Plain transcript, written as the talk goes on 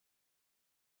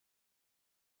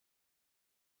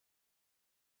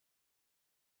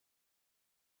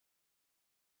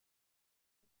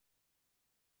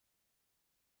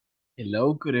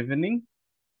Hello, good evening.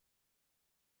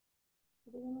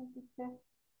 Good evening, teacher.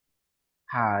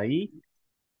 Hi,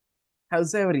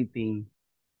 how's everything?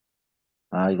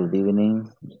 Hi, good evening.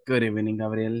 Good evening,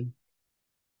 Gabriel.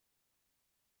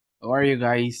 How are you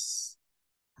guys?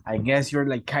 I guess you're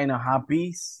like kind of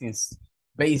happy since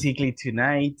basically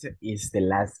tonight is the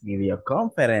last video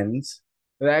conference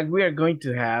that we are going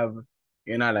to have,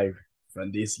 like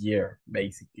from this year,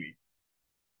 basically.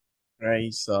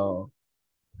 Right? So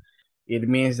it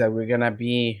means that we're gonna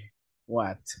be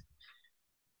what?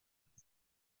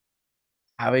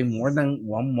 Having more than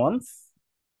 1 month?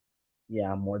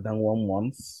 Yeah, more than 1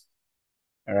 month.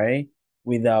 All right,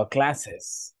 without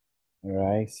classes. All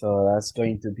right, so that's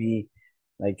going to be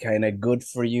like kind of good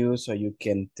for you, so you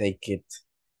can take it,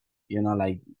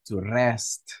 like to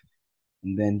rest,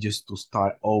 and then just to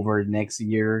start over next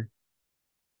year,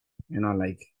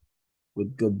 like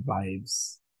with good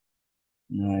vibes.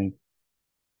 All right.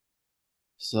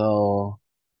 So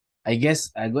I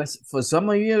guess for some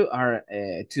of you are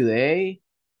today,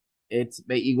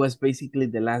 it was basically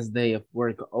the last day of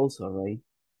work also, right?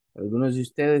 Algunos de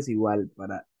ustedes igual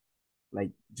para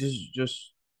like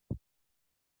just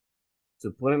to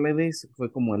put it like this, fue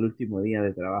como el último día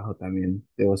de trabajo también,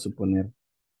 debo suponer,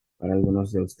 para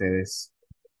algunos de ustedes.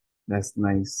 That's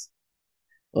nice.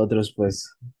 Otros,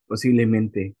 pues,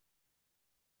 posiblemente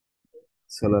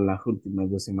solo las últimas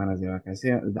 2 semanas de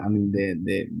vacaciones, I mean,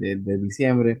 de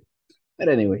diciembre. But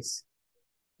anyways,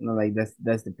 like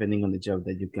that's depending on the job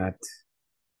that you got.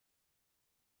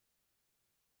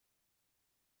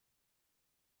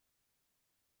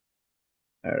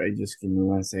 All right, just give me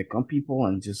 1 second, people,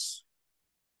 and just,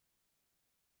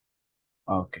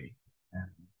 okay.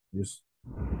 Just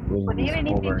putting Good this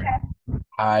evening, over. teacher.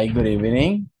 Hi, good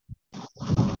evening.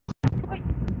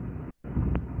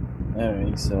 All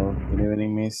right, so good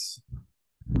evening, miss.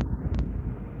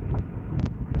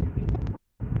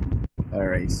 All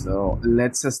right, so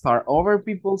let's start over,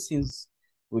 people, since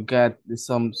we got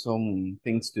some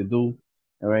things to do.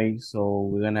 All right, so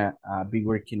we're gonna be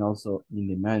working also in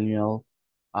the manual,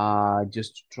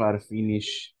 just to try to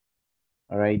finish.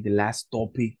 All right, the last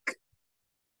topic.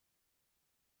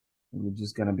 We're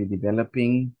just gonna be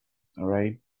developing. All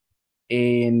right,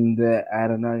 and I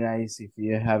don't know, guys, if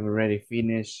you have already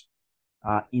finished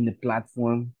in the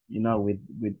platform,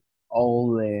 with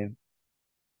all the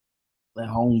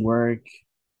homework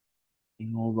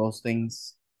and all those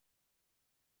things.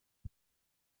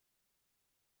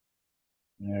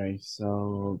 All right,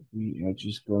 so we are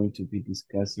just going to be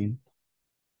discussing,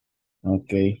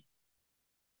 okay,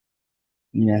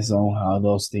 yes, on how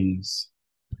those things.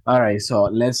 All right, so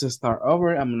let's just start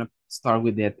over. I'm gonna start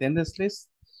with the attendance list,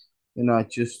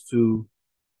 just to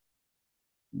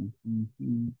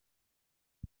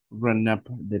run up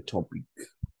the topic.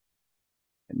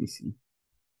 Let me see.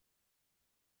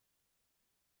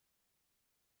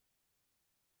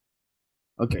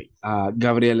 Okay,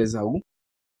 Gabriel Esaú.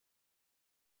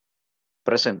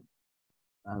 Present.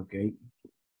 Okay,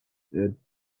 good.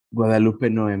 Guadalupe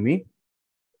Noemi.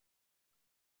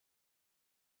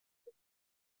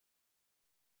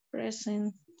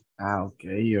 Present.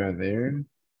 Okay, you are there.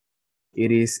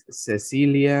 It is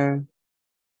Cecilia.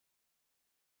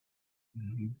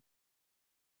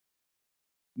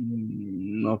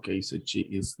 Okay, so she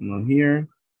is not here.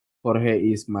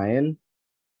 Jorge Ismael.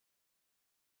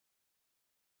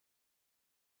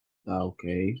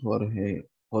 Okay,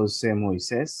 Jose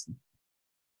Moises.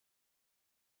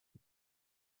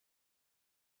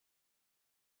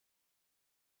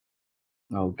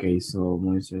 Okay, so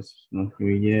Moises not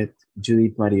here yet.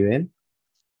 Judith Maribel.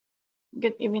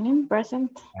 Good evening,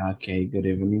 present. Okay, good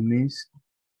evening, miss.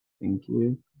 Thank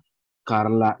you.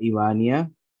 Carla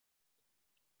Ivania.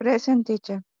 Present,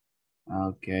 teacher.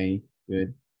 Okay,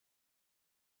 good.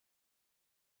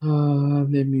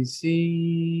 Let me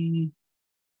see.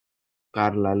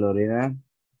 Carla Lorena.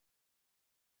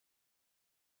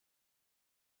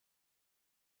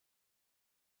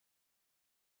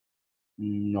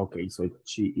 Okay, so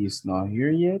she is not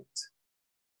here yet.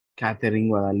 Catherine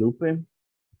Guadalupe.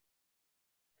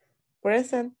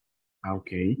 Present.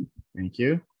 Okay, thank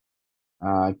you.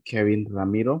 Kevin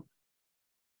Ramiro.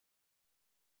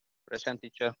 Present,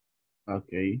 teacher.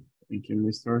 Okay, thank you,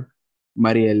 Mr.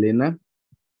 Maria Elena.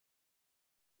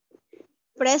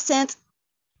 Present.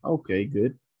 Okay,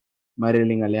 good.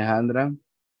 Marilyn Alejandra.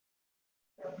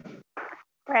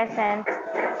 Present.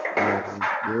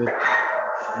 Good.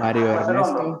 Mario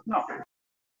Ernesto.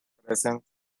 Present.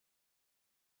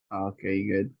 Okay,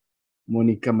 good.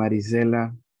 Mónica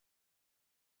Marisela.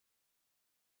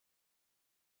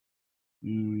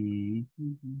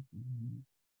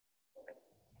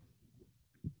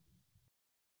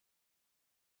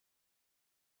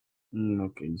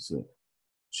 Okay, so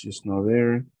she's not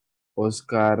there.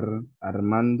 Oscar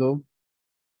Armando.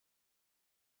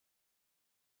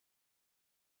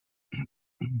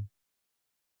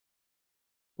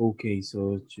 Okay,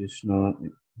 so he's not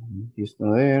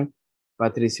there.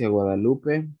 Patricia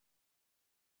Guadalupe.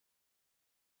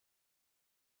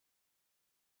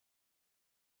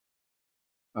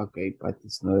 Okay,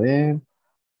 Patty's not there.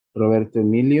 Roberto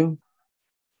Emilio.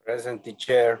 Present,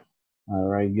 teacher. All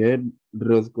right, good.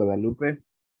 Ruth Guadalupe.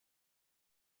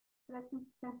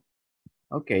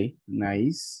 Okay,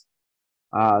 nice.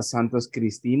 Santos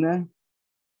Cristina.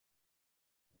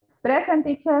 Present,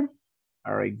 teacher.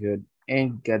 All right, good.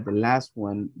 And got the last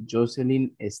one,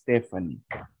 Jocelyn Stephanie.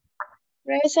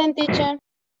 Present, teacher.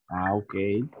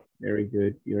 Okay, very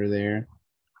good. You're there.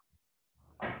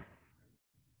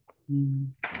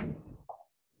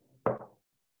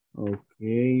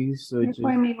 Okay, so just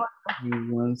give me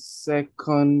 1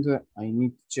 second. I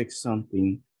need to check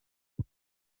something.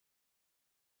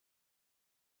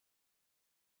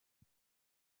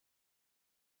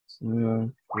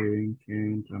 So, Karen,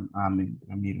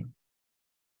 Ramiro.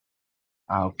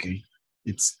 Okay.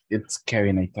 It's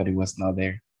Karen. I thought it was not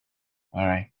there. All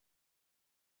right.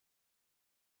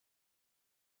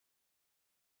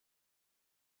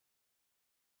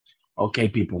 Okay,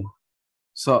 people.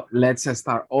 So let's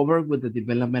start over with the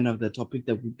development of the topic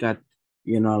that we got,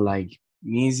 like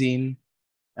missing.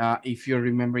 If you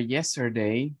remember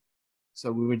yesterday,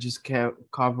 so we were just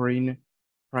covering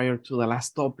prior to the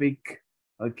last topic.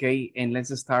 Okay, and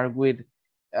let's start with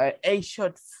a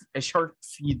short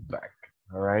feedback.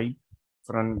 All right,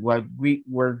 from what we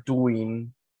were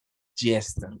doing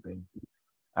yesterday.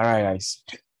 All right, guys.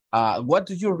 What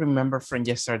do you remember from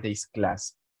yesterday's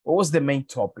class? What was the main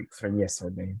topic from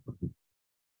yesterday?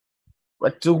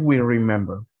 What do we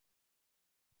remember?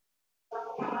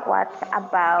 What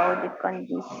about the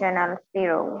conditional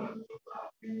zero?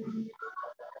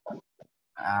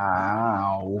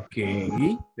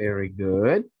 Okay. Very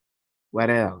good. What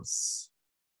else?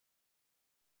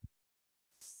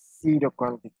 Zero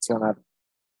conditional.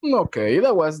 Okay,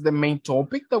 that was the main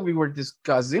topic that we were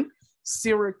discussing.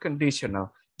 Zero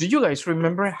conditional. Do you guys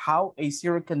remember how a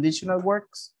zero conditional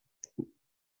works?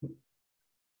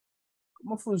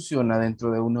 ¿Cómo funciona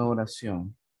dentro de una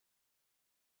oración?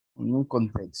 En un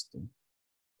contexto.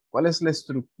 ¿Cuál es la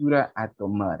estructura a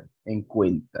tomar en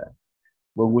cuenta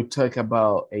when we talk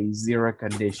about a zero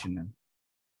conditional?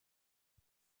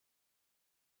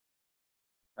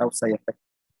 Causa y efecto.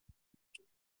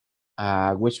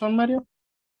 Which one, Mario?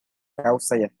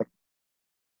 Causa y efecto.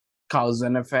 Cause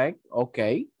and effect.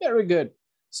 Okay, very good.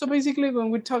 So basically,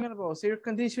 when we're talking about zero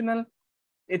conditional,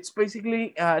 it's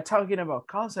basically talking about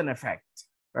cause and effect,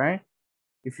 right?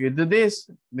 If you do this,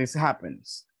 this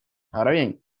happens. Ahora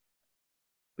bien,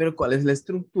 pero ¿cuál es la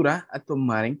estructura a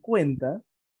tomar en cuenta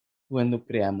cuando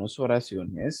creamos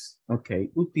oraciones? Ok,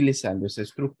 utilizando esa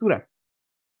estructura.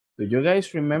 Do you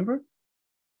guys remember?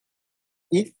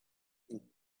 If.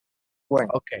 When.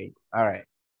 Okay, all right.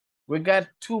 We got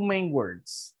two main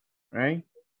words, right?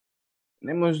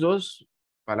 Tenemos dos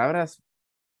palabras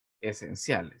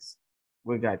esenciales.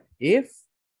 We got if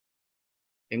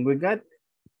and we got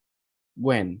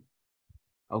when.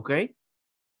 Okay?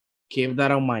 Keep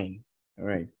that in mind. All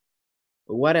right.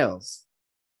 But what else?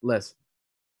 Listen.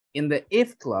 In the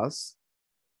if clause,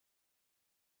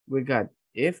 we got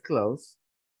if clause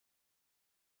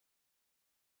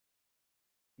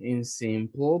in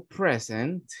simple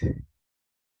present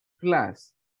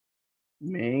plus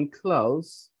main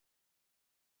clause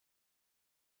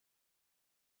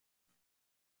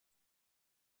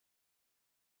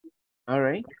all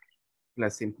right,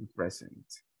 plus simple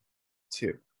present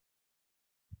two.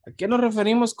 ¿A qué nos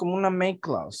referimos como una main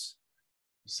clause?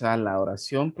 O sea, la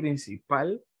oración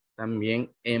principal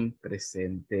también en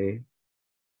presente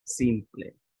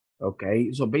simple.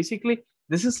 Okay, so basically,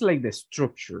 this is like the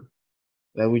structure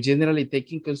that we generally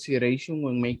take in consideration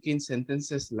when making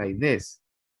sentences like this.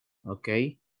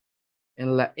 Okay.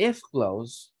 En la if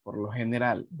clause, por lo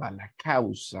general, va la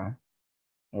causa,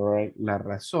 all right, la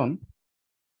razón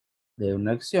de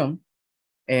una acción.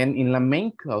 And in la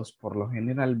main clause, por lo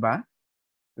general, va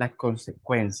la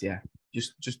consecuencia.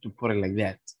 Just to put it like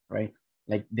that, right?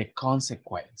 Like the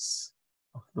consequence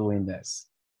of doing this.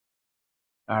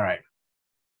 All right.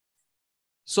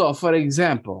 So, for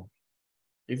example,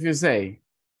 if you say,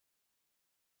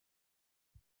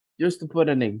 just to put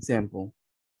an example,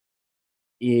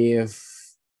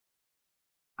 if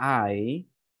I,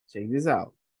 check this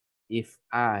out, if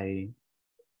I,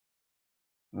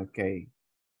 okay,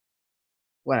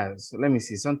 what else? Let me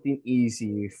see, something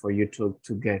easy for you to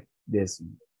get this.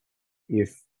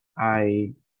 If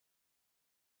I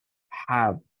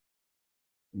have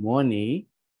money,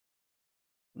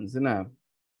 listen up.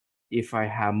 If I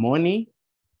have money,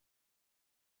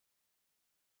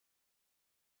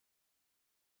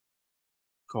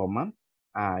 comma,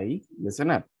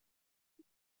 listen up.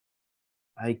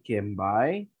 I can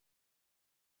buy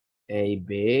a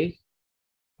big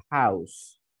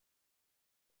house.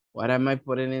 What am I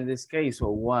putting in this case?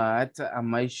 Or what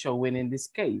am I showing in this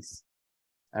case?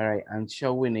 All right, I'm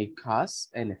showing a cause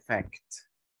and effect.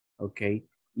 Ok.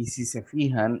 Y si se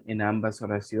fijan en ambas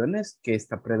oraciones, ¿qué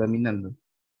está predominando?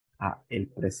 El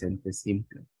presente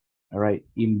simple. All right,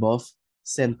 in both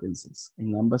sentences.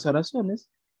 En ambas oraciones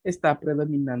está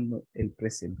predominando el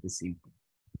presente simple.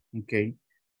 Ok,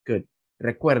 good.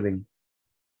 Recuerden,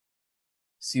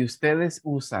 si ustedes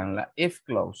usan la if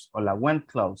clause o la when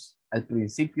clause al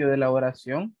principio de la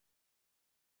oración,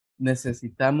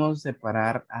 necesitamos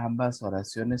separar ambas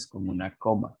oraciones con una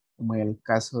coma, como en el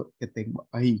caso que tengo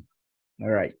ahí.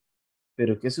 All right.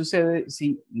 Pero ¿qué sucede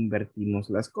si invertimos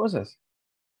las cosas?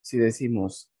 Si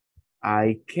decimos,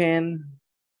 I can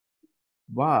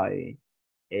buy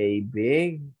a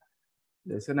big,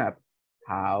 listen up,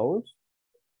 house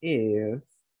if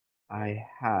I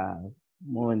have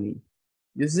money.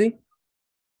 You see?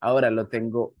 Ahora lo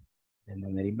tengo de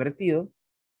manera invertido.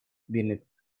 Viene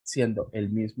siendo el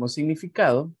mismo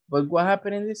significado. But what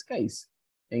happened in this case?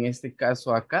 En este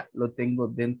caso acá lo tengo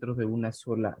dentro de una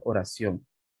sola oración.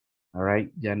 All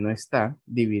right, ya no está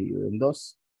dividido en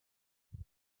dos.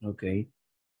 Ok,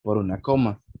 por una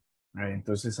coma. All right,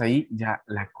 entonces ahí ya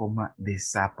la coma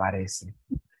desaparece.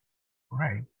 All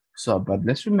right, so, but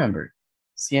let's remember,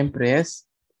 siempre es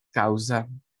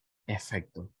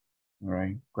causa-efecto. All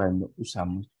right, cuando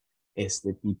usamos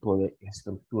este tipo de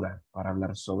estructura para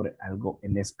hablar sobre algo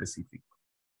en específico.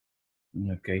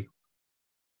 Ok.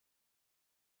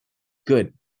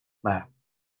 Good. Va.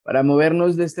 Para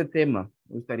movernos de este tema,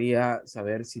 me gustaría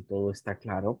saber si todo está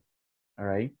claro. All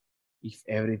right. If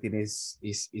everything is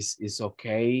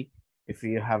okay. If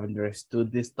you have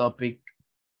understood this topic.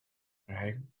 All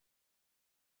right.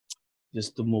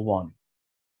 Just to move on.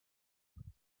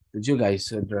 Did you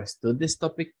guys understood this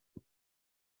topic?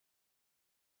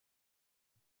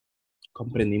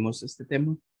 ¿Comprendimos este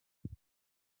tema?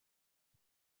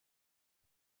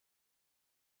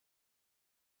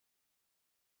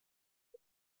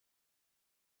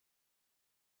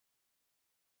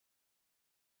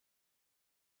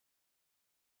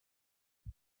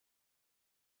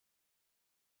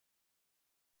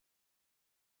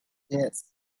 Yes.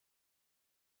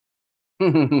 All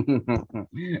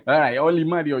right, only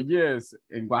Mario, yes.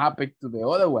 And what happened to the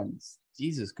other ones?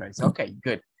 Jesus Christ. Okay,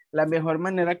 good. La mejor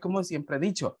manera, como siempre he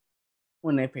dicho,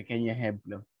 un pequeño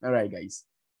ejemplo. All right, guys.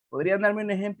 ¿Podrían darme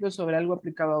un ejemplo sobre algo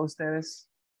aplicado a ustedes?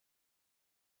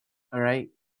 All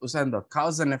right, usando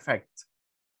cause and effect.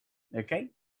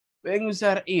 Okay. Pueden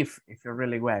usar if you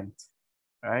really want.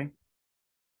 All right.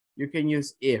 You can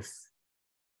use if.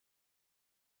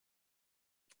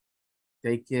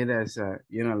 Take it as a,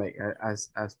 you know, like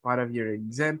as part of your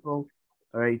example.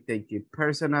 All right, take it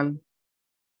personal.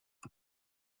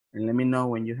 And let me know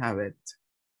when you have it.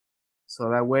 So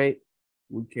that way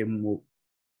we can move.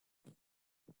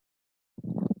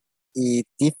 If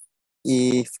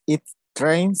it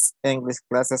rains, English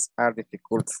classes are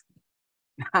difficult.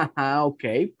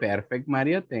 Okay, perfect,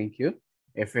 Mario. Thank you.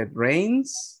 If it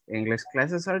rains, English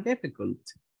classes are difficult.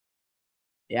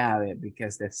 Yeah,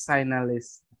 because the signal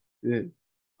is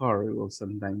horrible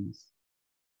sometimes.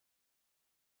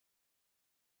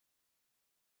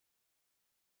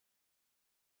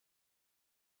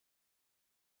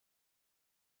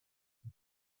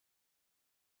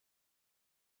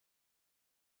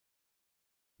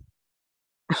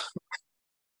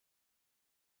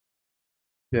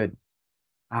 Good.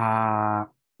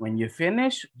 When you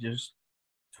finish, just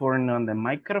turn on the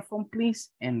microphone,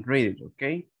 please, and read it,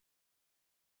 okay?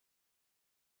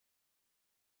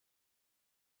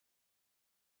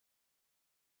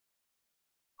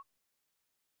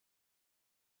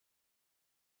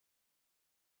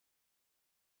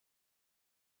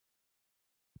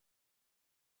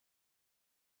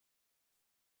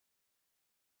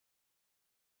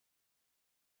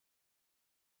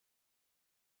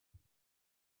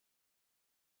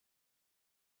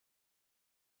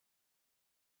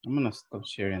 I'm gonna stop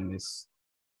sharing this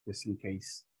just in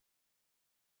case.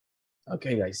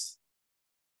 Okay, guys.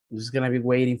 I'm just gonna be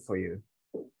waiting for you.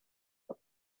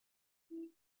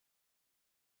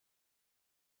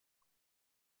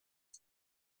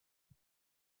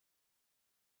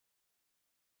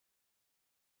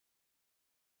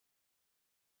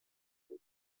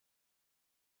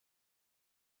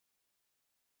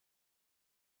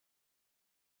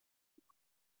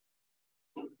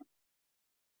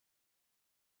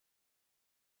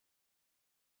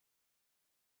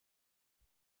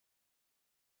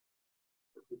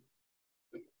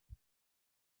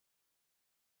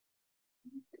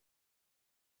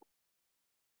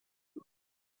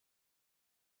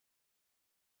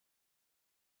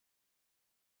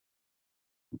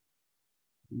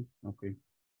 Okay.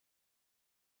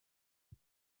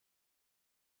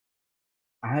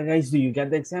 Guys, do you get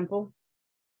the example?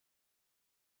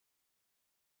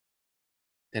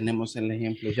 Tenemos el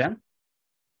ejemplo ya.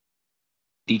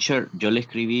 Teacher, yo le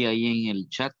escribí ahí en el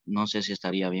chat, no sé si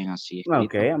estaría bien así escrito.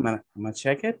 Okay, I'm gonna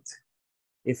check it.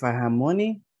 If I have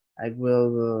money, I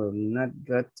will not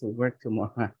go to work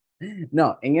tomorrow.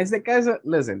 No, en este caso,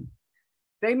 listen,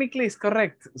 technically es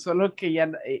correcto, solo que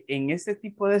ya en este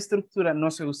tipo de estructura no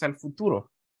se usa el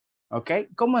futuro. ¿Ok?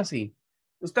 ¿Cómo así?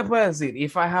 Usted puede decir,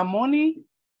 if I have money,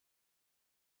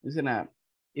 listen up,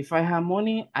 if I have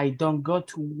money, I don't go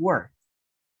to work.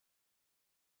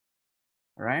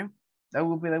 All right? That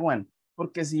would be the one.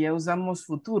 Porque si ya usamos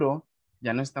futuro,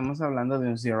 ya no estamos hablando de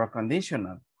un zero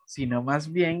conditional, sino más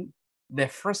bien de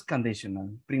first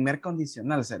conditional. Primer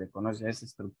condicional se le conoce a esa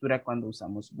estructura cuando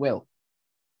usamos will.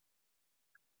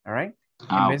 All right?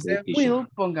 En vez de teacher. will,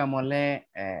 pongámosle,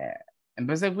 en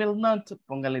vez de will not,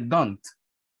 póngale don't.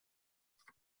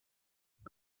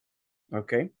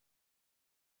 Ok.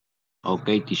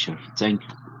 Okay, teacher. Thank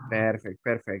you. Perfect,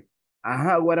 perfect.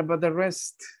 Ajá, what about the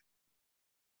rest?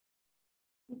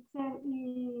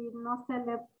 Y no se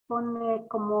le pone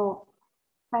como,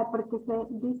 porque se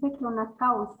dice que una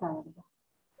causa, ¿verdad?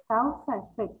 Causa,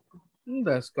 efecto.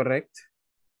 That's correct.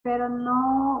 Pero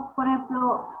no, por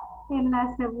ejemplo, en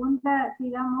la segunda,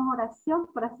 digamos,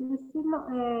 oración, por así decirlo,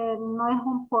 no es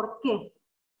un por qué.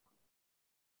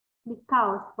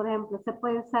 Because, por ejemplo, se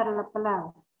puede usar la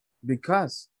palabra.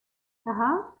 Because.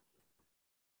 Ajá.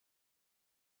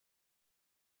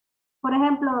 Por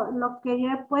ejemplo, lo que yo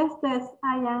he puesto es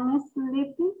I am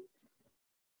sleepy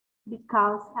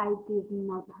because I did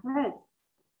not read.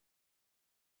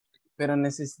 Pero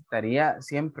necesitaría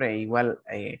siempre igual,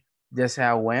 ya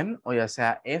sea when o ya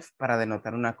sea if para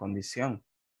denotar una condición.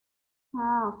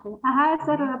 Ah, ok. Ajá,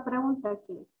 esa era la pregunta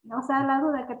que, o sea, la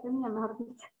duda que tenía, mejor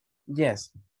dicho.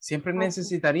 Yes. Siempre Ok.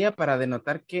 necesitaría para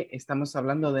denotar que estamos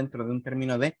hablando dentro de un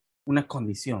término de una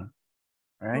condición.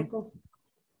 All right? Ok.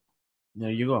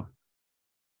 There you go.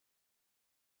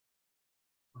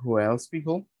 Who else,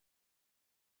 people?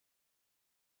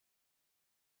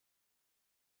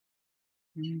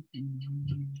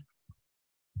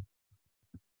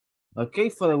 Okay,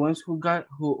 for the ones who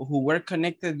were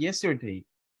connected yesterday,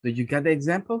 did you get the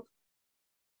example?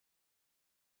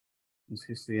 Los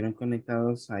que estuvieron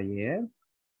conectados ayer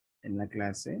en la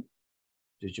clase.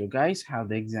 Did you guys have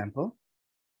the example?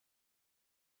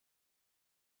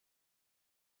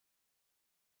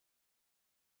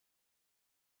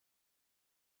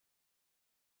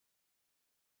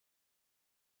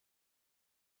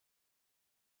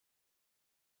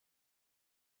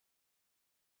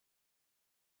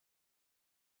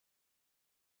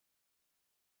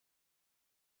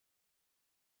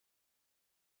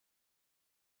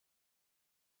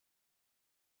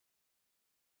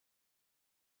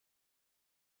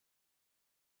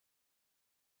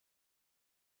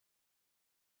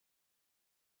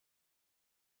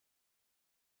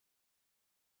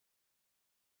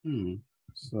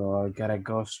 So I gotta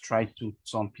go straight to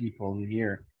some people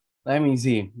here. Let me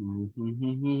see.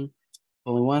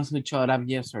 For the ones who showed up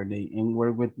yesterday and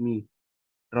were with me.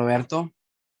 Roberto,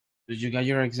 did you get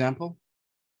your example?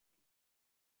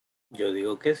 Yo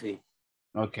digo que sí.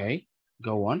 Okay,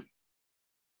 go on.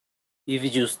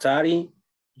 If you study,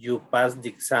 you pass the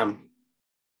exam.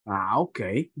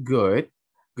 Okay, good,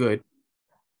 good.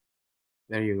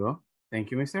 There you go.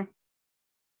 Thank you, mister.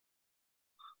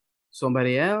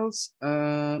 Somebody else?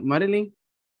 Marilyn?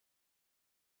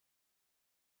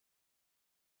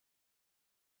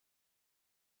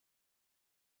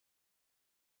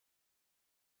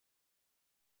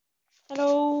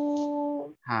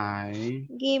 Hello. Hi.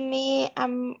 Give me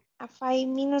a 5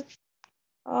 minutes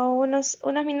o unos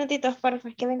minutitos, porfa,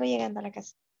 que vengo llegando a la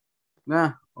casa.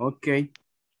 Okay.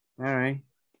 All right.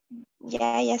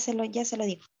 Ya se lo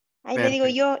digo. Ahí le digo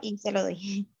Perfect. yo y se lo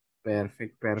doy.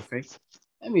 Perfect, perfect.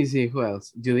 Let me see who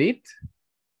else. Judith?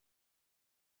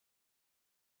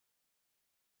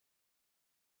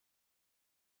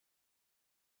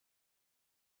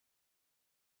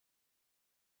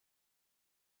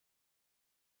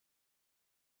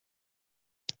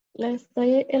 La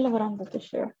estoy elaborando,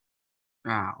 teacher.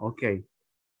 Okay.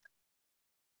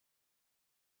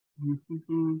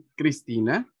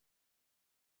 Cristina?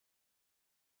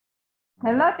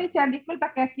 Hello, teacher,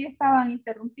 disculpa que aquí estaban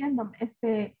interrumpiéndome.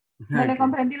 No le Okay.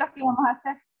 comprendí lo que íbamos a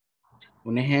hacer.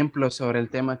 Un ejemplo sobre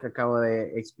el tema que acabo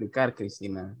de explicar,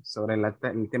 Cristina, sobre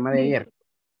el tema de Sí. ayer.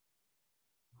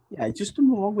 Yeah, just to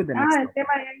move on with the next El topic.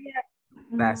 tema de ayer.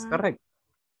 That's correct.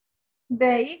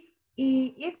 De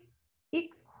if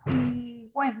y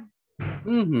bueno.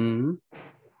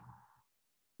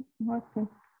 Ok.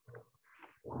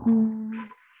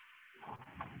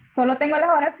 Solo tengo las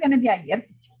oraciones de ayer,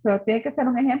 pero tiene que ser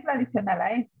un ejemplo adicional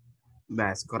a eso.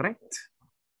 That's correct.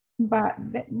 Va,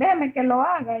 déjeme que lo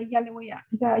haga y ya le voy a,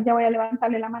 ya voy a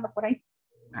levantarle la mano por ahí.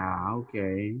 Ah,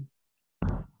 okay.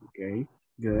 Okay,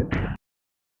 good.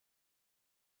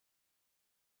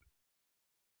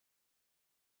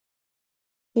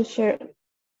 Teacher,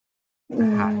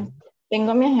 Ajá.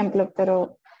 tengo mi ejemplo,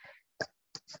 pero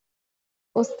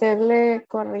usted le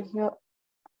corrigió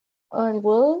el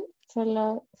will,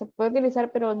 se puede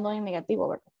utilizar, pero no en negativo,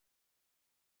 ¿verdad?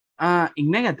 In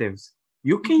negatives,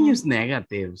 you can use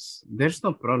negatives. There's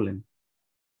no problem.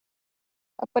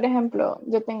 Por ejemplo,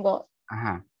 yo tengo,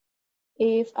 Ajá.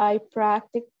 if I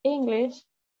practice English,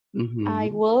 I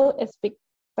will speak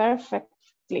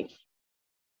perfectly.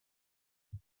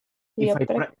 Si yo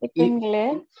practico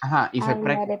inglés, ajá,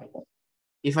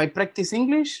 if I practice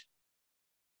English,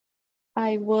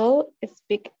 I will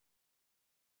speak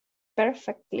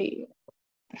perfectly.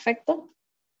 Perfecto.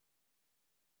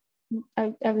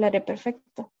 Hablaré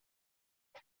perfecto.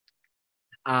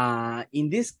 In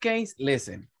this case,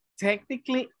 listen,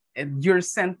 technically, your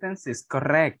sentence is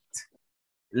correct.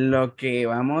 Lo que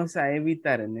vamos a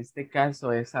evitar en este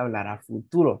caso es hablar a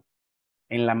futuro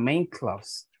en la main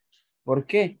clause. ¿Por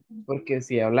qué? Porque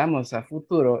si hablamos a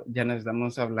futuro, ya no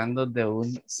estamos hablando de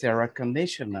un zero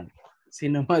conditional,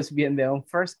 sino más bien de un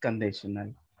first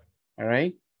conditional. All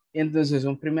right? Y entonces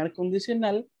un primer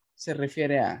condicional se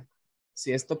refiere a,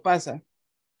 si esto pasa,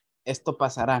 esto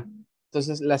pasará.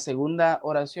 Entonces la segunda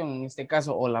oración en este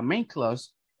caso, o la main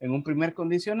clause, en un primer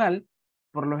condicional,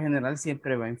 por lo general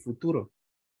siempre va en futuro.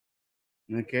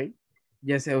 ¿Ok?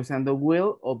 Ya sea usando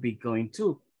will o be going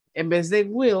to. En vez de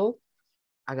will,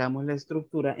 hagamos la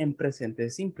estructura en presente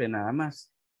simple nada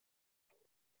más.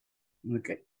 Ok.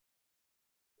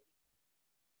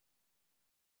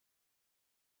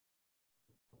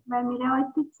 Mire hoy,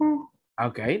 teacher.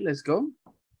 Ok, let's go.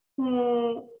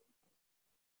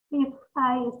 If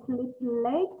I sleep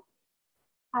late,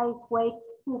 I wake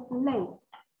up late.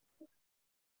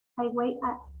 I wake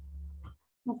up.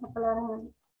 Esa palabra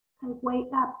es I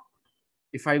wake up.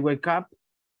 If I wake up.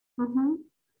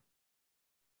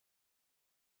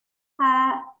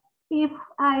 If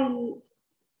I,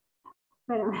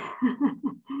 espérame.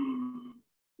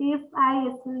 If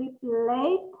I sleep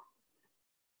late,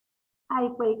 I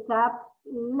wake up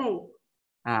late.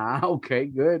 Okay,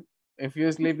 good. If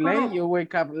you sleep late, you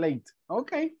wake up late.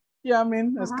 Okay, yeah, I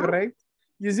mean, that's correct.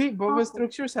 You see, both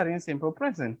structures are in simple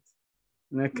present.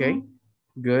 Okay,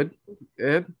 good,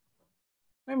 good.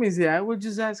 Let me see, I will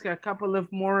just ask a couple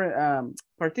of more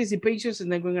participations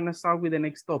and then we're gonna start with the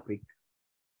next topic.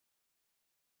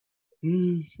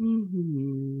 Who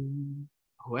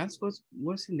else was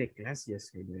in the class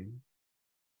yesterday?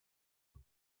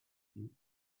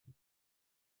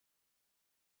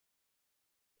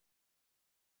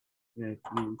 Let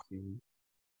me see.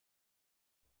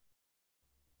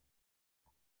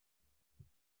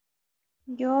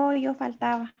 Yo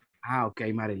faltaba.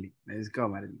 Okay, Marilyn. Let's go,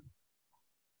 Marilyn.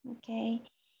 Okay.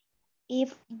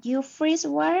 If you freeze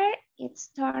water, it's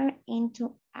turned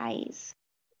into ice.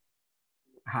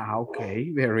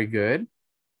 Okay, very good.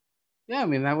 Yeah, I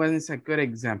mean, that was a good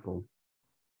example.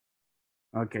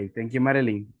 Okay, thank you,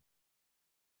 Marilyn.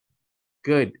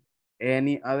 Good.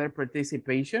 Any other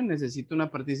participation? Necesito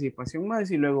una participación más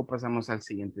y luego pasamos al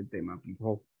siguiente tema,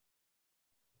 people.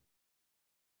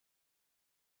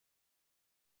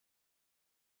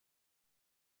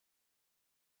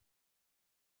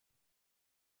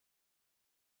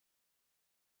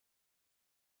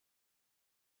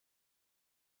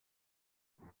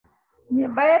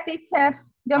 Vaya, teacher.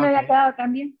 Yo me había quedado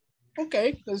también.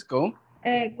 Okay, let's go.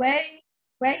 Wait.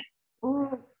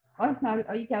 No,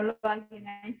 oye, que habló alguien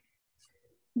ahí.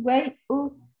 Wait,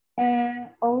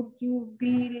 would you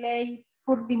be late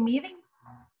for the meeting?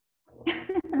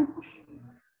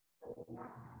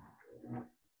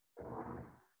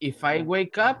 If I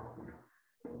wake up.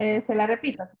 Se la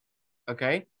repito.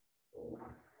 Okay.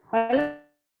 Hola.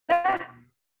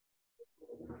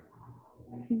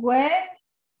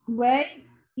 Wait,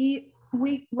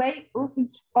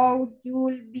 or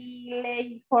you'll be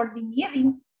late for the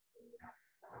meeting.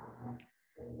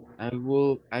 I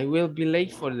will be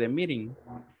late for the meeting.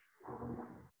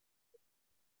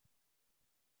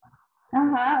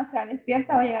 Ajá, o sea,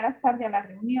 despierta o llegarás tarde a la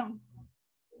reunión.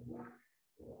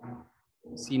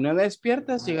 Si no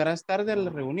despiertas, llegarás tarde a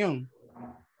la reunión.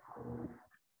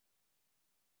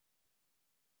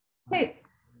 Sí,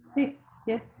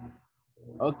 yes.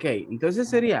 Ok, entonces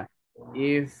sería,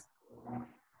 if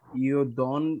you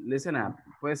don't listen up,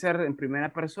 puede ser en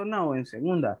primera persona o en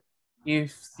segunda.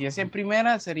 Si es en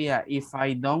primera, sería if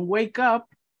I don't wake up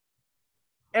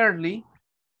early,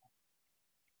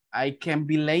 I can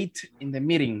be late in the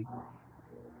meeting.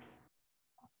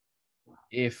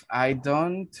 If I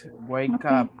don't wake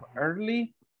up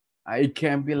early, I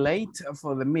can be late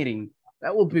for the meeting.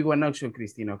 That will be one option,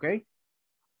 Christine, okay?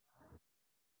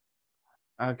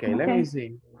 Okay, let me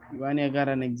see. Ivania got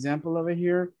an example over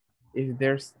here. If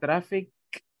there's traffic,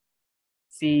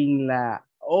 sin la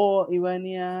O,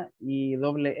 Ivania, y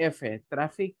doble F,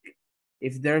 traffic.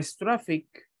 If there's traffic,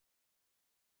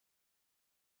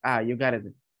 you got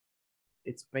it.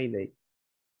 It's payday.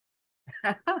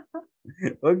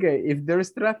 Okay, if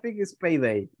there's traffic, it's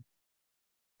payday.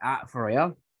 For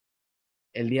real.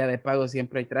 El día de pago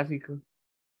siempre hay tráfico.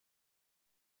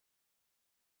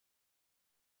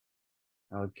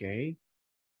 Ok.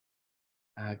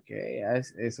 Ok,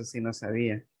 eso sí no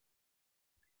sabía.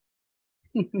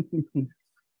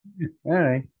 All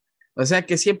right. O sea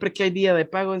que siempre que hay día de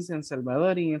pago en San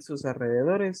Salvador y en sus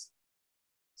alrededores,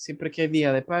 siempre que hay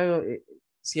día de pago,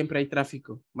 siempre hay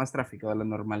tráfico, más tráfico de lo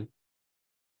normal.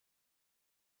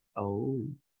 Oh,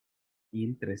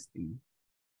 interesting.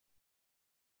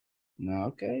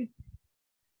 Okay.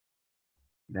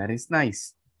 That is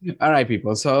nice. All right,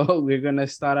 people. So we're going to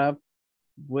start up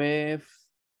with,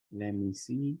 let me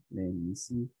see.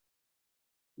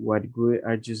 What we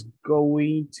are just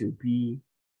going to be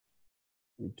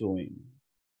doing.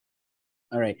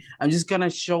 All right. I'm just going to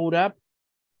show up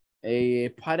a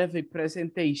part of a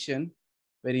presentation.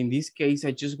 But in this case,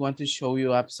 I just want to show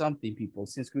you up something, people.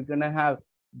 Since we're going to have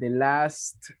the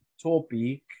last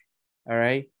topic, all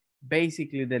right?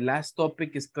 Basically, the last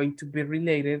topic is going to be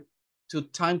related to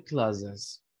time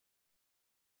clauses.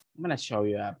 I'm going to show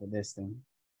you up this thing.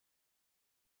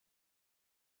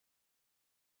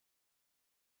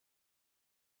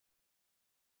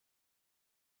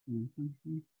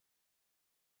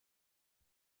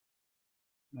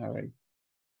 All right.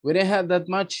 We didn't have that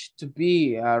much to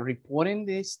be reporting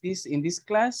this in this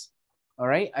class. All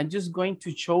right. I'm just going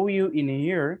to show you in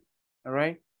here. All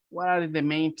right. What are the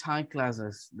main time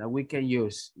classes that we can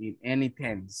use in any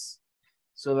tense?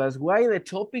 So that's why the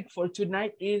topic for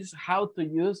tonight is how to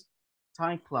use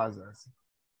time clauses.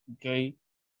 Okay.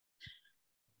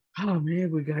 Oh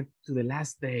man, we got to the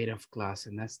last day of class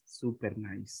and that's super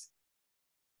nice.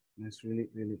 That's really,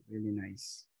 really, really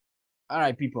nice. All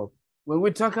right, people. When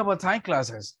we talk about time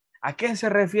clauses, ¿a qué se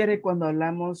refiere cuando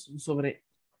hablamos sobre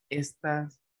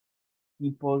estas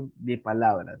tipos de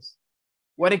palabras?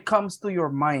 What it comes to your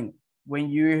mind when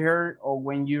you hear or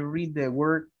when you read the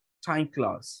word time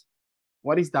clause?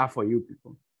 What is that for you,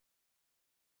 people?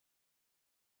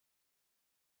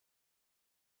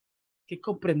 ¿Qué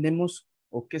comprendemos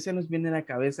o qué se nos viene a la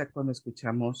cabeza cuando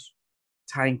escuchamos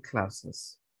time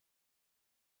clauses?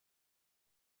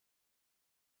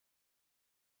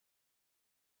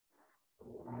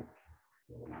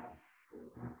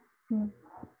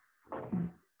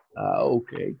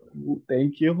 Okay.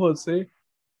 Thank you, Jose.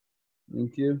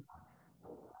 Thank you.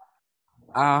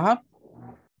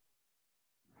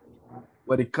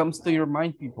 When it comes to your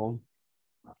mind, people.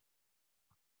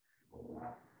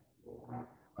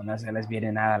 No se les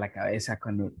viene nada a la cabeza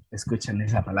cuando escuchan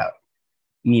esa palabra.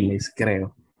 Ni les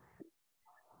creo.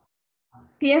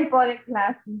 Tiempo de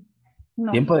clase.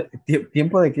 No.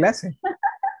 ¿Tiempo de clase?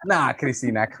 No,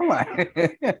 Cristina, come on.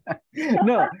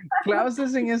 No,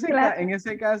 clauses en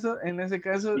ese caso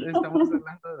estamos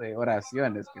hablando de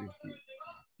oraciones,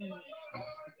 Cristina.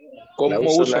 ¿Cómo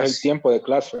usas el tiempo de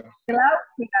clase?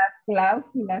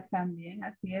 Cláusulas también,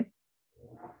 así es.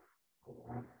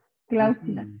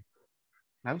 Cláusulas.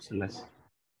 Cláusulas.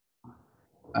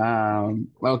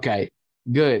 Ok,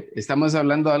 good. Estamos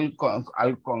hablando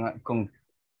con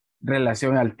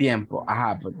relación al tiempo.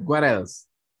 Ajá, but what else?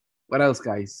 What else,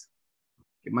 guys?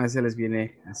 ¿Qué más se les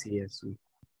viene así a su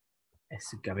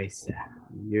cabeza?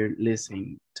 You're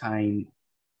listening, time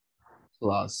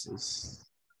clauses.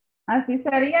 Así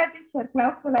sería, dice,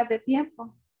 cláusulas de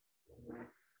tiempo.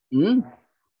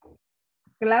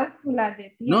 Cláusulas de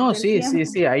tiempo. No, sí,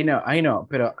 I know.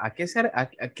 Pero ¿a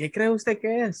qué cree usted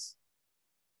que es?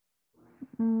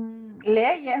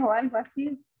 Leyes o algo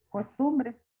así,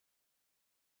 costumbres.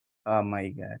 Oh my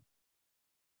God.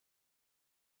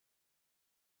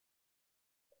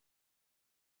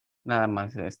 Nada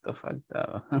más esto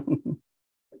faltaba.